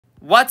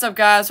What's up,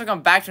 guys?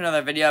 Welcome back to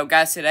another video.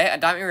 Guys, today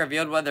Adopt Me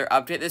revealed what their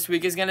update this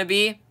week is going to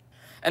be.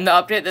 And the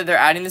update that they're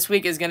adding this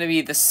week is going to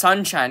be the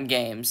Sunshine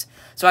Games.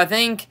 So I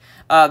think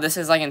this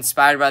is like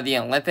inspired by the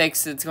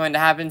Olympics that's going to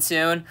happen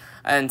soon.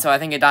 And so I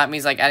think Adopt Me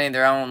is like adding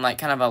their own like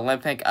kind of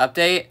Olympic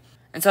update.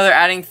 And so they're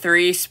adding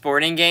 3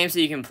 sporting games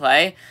that you can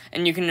play.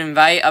 And you can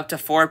invite up to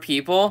 4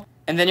 people.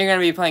 And then you're going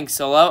to be playing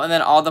solo. And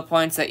then all the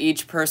points that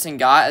each person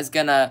got is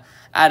going to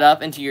add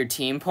up into your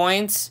team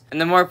points.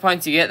 And the more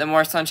points you get, the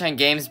more Sunshine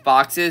Games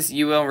boxes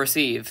you will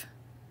receive.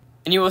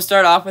 And you will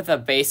start off with a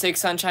basic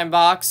Sunshine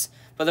box.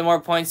 But the more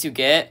points you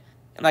get,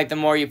 like the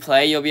more you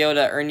play, you'll be able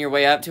to earn your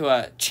way up to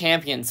a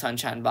champion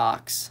Sunshine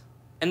box.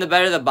 And the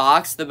better the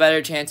box, the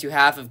better chance you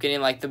have of getting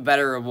like the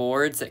better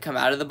rewards that come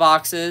out of the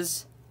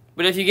boxes.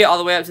 But if you get all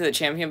the way up to the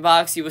champion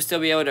box, you will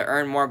still be able to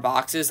earn more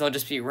boxes. They'll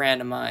just be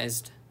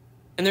randomized.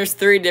 And there's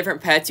 3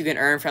 different pets you can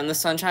earn from the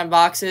Sunshine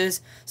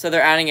boxes. So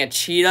they're adding a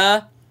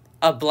cheetah,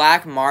 a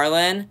black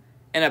marlin,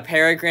 and a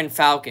peregrine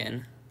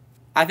falcon.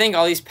 I think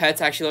all these pets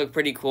actually look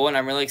pretty cool, and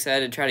I'm really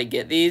excited to try to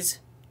get these.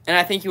 And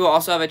I think you will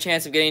also have a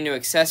chance of getting new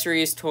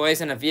accessories,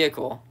 toys, and a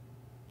vehicle.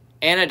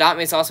 And Adopt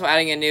Me is also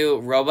adding a new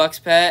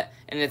Robux pet,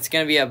 and it's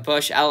going to be a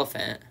bush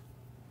elephant.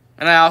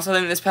 And I also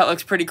think this pet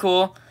looks pretty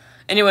cool.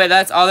 Anyway,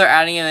 that's all they're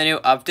adding in the new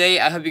update.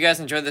 I hope you guys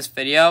enjoyed this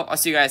video. I'll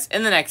see you guys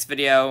in the next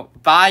video.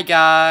 Bye,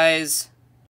 guys!